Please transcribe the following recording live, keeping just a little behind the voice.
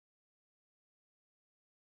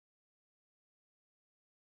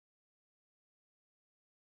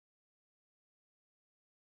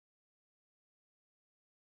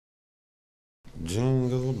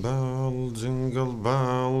Jingle bell, jingle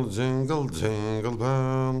bell, jingle jingle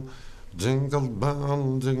bell. Jingle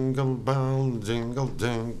bell, jingle bell, jingle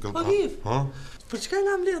jingle bell. Lief. Huh? Për çka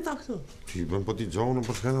na mbledh ta këtu? Ti bën po ti gjonë,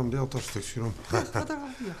 për çka na mbledh tash tek syron.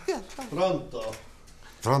 Pronto.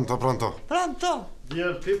 Pronto, pronto. Pronto.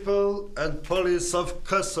 Dear people and police of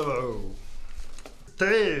Kosovo.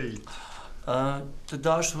 State. Të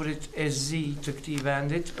dashurit e zi të këtij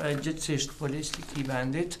vendit, gjithësisht policë të këtij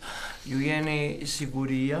vendit, ju jeni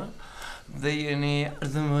siguria dhe jeni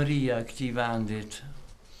ardhëmëria këtij vendit.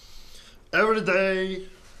 Every day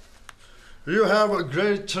you have a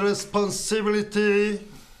great responsibility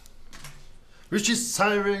which is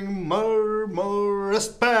saving more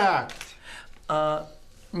respect.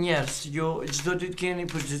 Njerëz, ju çdo ditë keni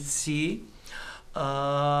përgjegjësi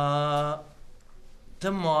të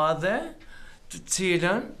madhe, të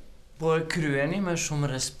cilën po e kryeni me shumë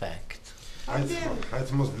respekt.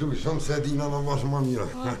 Hajtë mos blu shumë se e dina në mash ma mira.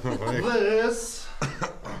 This,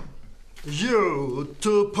 you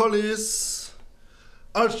two police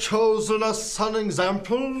are chosen as an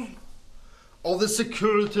example of the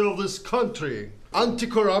security of this country,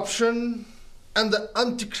 anti-corruption and the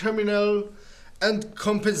anti-criminal, and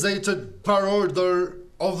compensated per order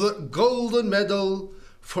of the Golden Medal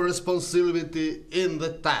for responsibility in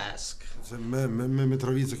the task. Se me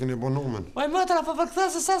travicë keni bo nomen. Oj mëtra, po për këtë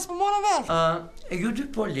se sa s'po mora vesh. Ju dy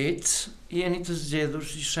policë jeni të zgjedhur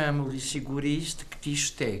si shembull i sigurisë të këtij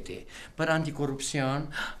shteti për antikorrupsion,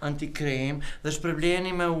 antikrim dhe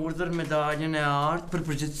shpërbleni me urdhër medaljen e artë për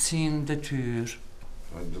përgjegjësinë detyrë.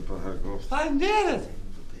 Hajde për herë. Faleminderit.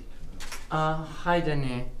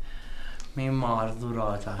 Hajdeni me i marrë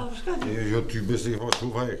dhurata. Jo ty besi ha çu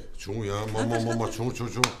vaj. Çu ja, mama çu.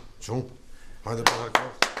 Hajde për herë.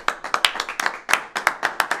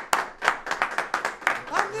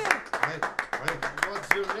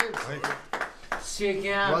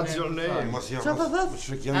 What's your name?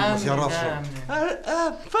 Si e kemi? What's your name?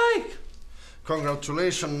 Fake.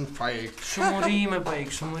 Congratulations, Fike. Shumurime,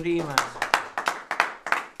 Fike, shumurime.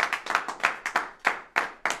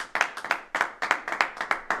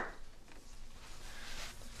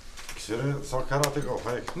 Kësire, sa karate ka,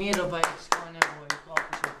 Fajk? Miro, Fike, s'ka nevojë, ka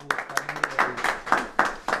për që kur,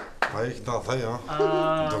 Fajk, da thej, ha?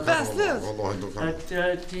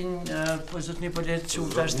 Ti, po zot një polet quf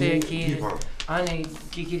të ashtë e ki... Ani,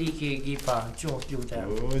 kikiriki, Gipa, quf t'lutem.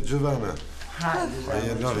 Oj, gjëvene.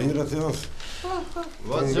 Aje lavire t'jas.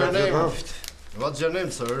 What's your name? What's your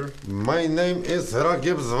name, sir? My name is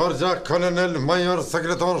𝗙𝗙𝗣𝗟𝗘 Colonel Major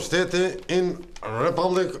Sekretar Shteti in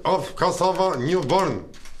Republic of Kosovo, newborn.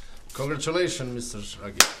 Congratulations, Mr.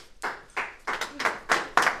 Ragib.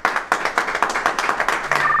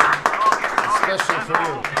 Special for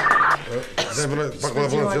you. Dhe bële, pak më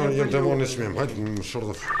vonë, jem të vonë në shmim. Hajtë më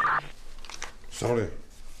shordëf. Sorry.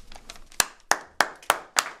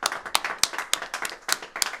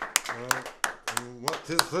 What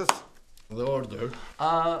is this? The order.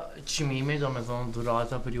 Qimimi do me thonë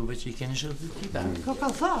durata për juve që I keni shërbëtita. Ko ka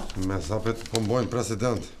tharë? Me sapet po mbojnë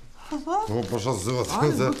president. Po po shas zëvat.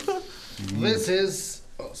 This is...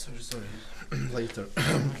 Oh, sorry. Later.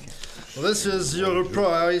 This is your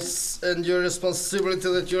prize and your responsibility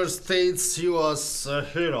that your state see you as a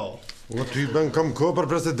hero. O ty ben kam ko për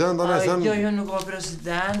president, anë e sen? Jo, nuk ka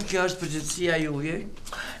president, kjo është përgjithësia juaj,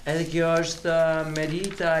 edhe kjo është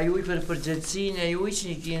merita juaj për përgjithësinë e juaj që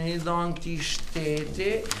I keni dhënë këtij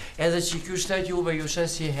shteti, edhe që ky shtet juve ju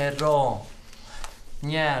shes si hero.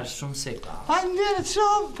 Njerëz shumë se ka. Faleminderit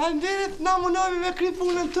shumë, faleminderit, na mundohemi me kry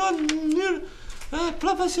punën tonë në mënyrë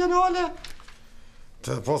profesionale.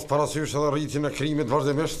 Të pas parasysh edhe rritjen e krimit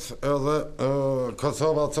vazhdimisht, edhe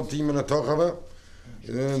Kosova coptimin e tokave,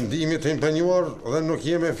 ndihmit të impenjuar dhe nuk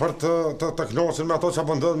jemi fort të kënaqur me ato që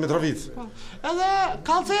po ndodh në Mitrovicë. Edhe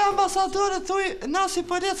kalcej ambasadorit thuj, na si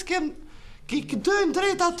polic dojmë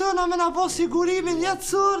drejta tona me na bo sigurimin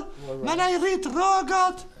jetësor, me na I rrit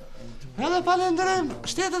rrogat, edhe falenderojmë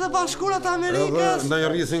Shtetet e Bashkuara të Amerikës. Edhe na I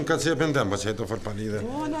rrisin ka çepën dem, që ato fort palidhe.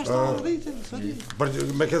 O, na shta rritin, sorry.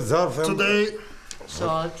 Me këtë zarf...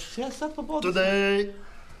 Today,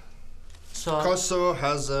 Kosovo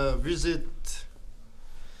has a visit.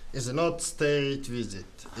 Is not state visit.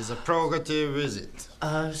 Is a provocative visit.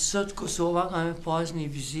 Sot Kosova ka me pas një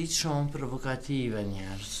vizitë shumë provokative,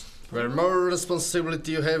 njerëz. Where more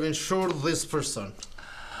responsibility you have ensured this person.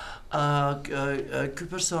 Ky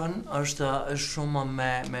person është shumë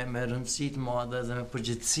me rëndësi të madhe dhe me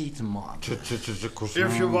përgjegjësi të madhe.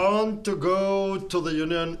 If you want to go to the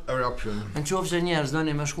Union European. Në qoftë se njerëz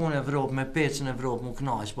doni me shku në Evropë, me pecë në Evropë, mu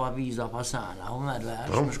knaq, pa viza, pa sana, u merr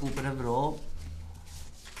vesh, me shku për Evropë.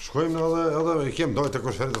 Shkojmë edhe i kem dojtë të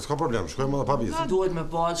kushferit, s'ka problem, shkojmë edhe pa vizë. Duhet me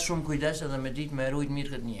pas shumë kujdes edhe me ditë me rujt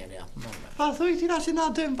mirë këtë njerë, ja. Pa thuj tina që na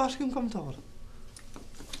dojmë bashkim kombëtar.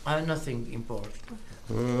 Nothing important.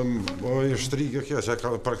 I shtrike kjo, që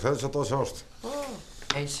ka për këtë që ato që është.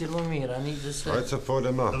 E si më mirë, ani dhe se... Ajtë që të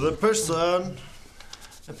folem na. The person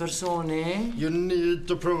personi you need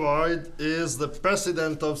to provide is the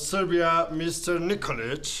President of Serbia, Mr.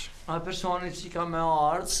 Nikolic. personi që ka me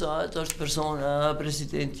ardhë sot është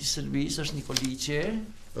presidenti i Serbisë, është Nikoliqi.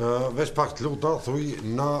 Veç pak të luta, thuj,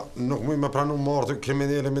 na nuk muj me pranu marrë të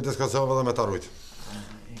kriminele me Kosovë dhe me ta rujt.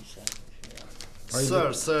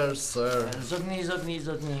 Sir.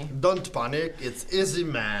 Zotni. Don't panic, it's easy,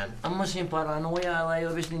 man. A mos jem paranoja edhe ajo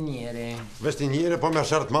veç një njeri. Veç një njeri, po me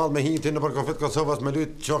shërt madh me hinti në për konflikt Kosovës me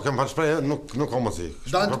lujt që kem falë shprejhe, nuk ka mësi.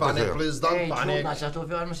 Don't panic, please, don't panic. Që ato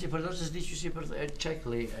fjarë më si përdor, se s'di që si përdor,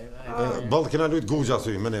 checkli. Ballë kena lujt gugja,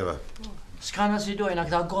 thuj, me neve. S'ka në si dojnë, a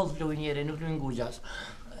këta golf luj njeri, nuk luj në gugjas.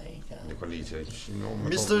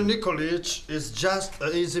 Mr. Nikolic is just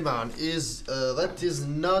an easy man. That is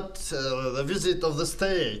not the visit of the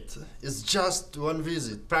state. It's just one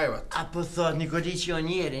visit, private. A po thot Nikoliqi o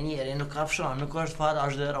njeri, nuk ka fshon, nuk është fare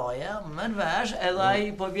ashderaje, mën vesh, edhe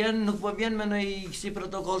ai nuk po vjen me nëj si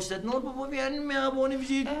protokoll shtetnor, po vjen me abo një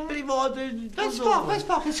vizit private. Veç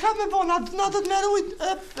pak, çka me bo, na do të me rujt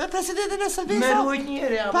presidentin e Serbisë? Me rujt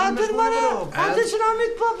njeri, Pa të mëre, atë që na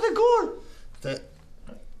mit pop në gur.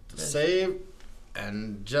 Save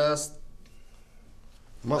and just...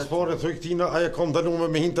 Mas pare, thuj këtina, aje kom dalume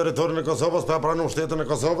me hin teritorin e Kosovës, pa pranu shtetën e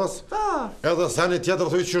Kosovës. Edhe seni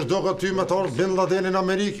tjetër thuj që shdo këtë ty me tarë Bin Ladenin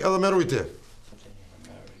Amerikë edhe me rujti.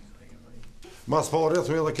 Mas pare,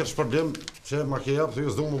 thuj edhe kërsh problem që ma ke jap,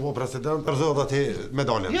 thuj zdu mu po president, përzo dhe ti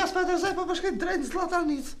medaljen. Ja, s'pa të rëzaj, po përshkejt drejt në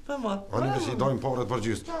Zlatanicë, për ma. Ani me si dojmë paret për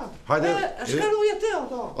gjysë. Hajde, Shkaruje te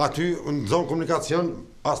ato. aty në zonë komunikacion,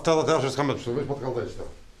 as të edhe të ashtë s'ka me të pështu, veç po të kaldej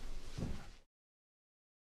qëta.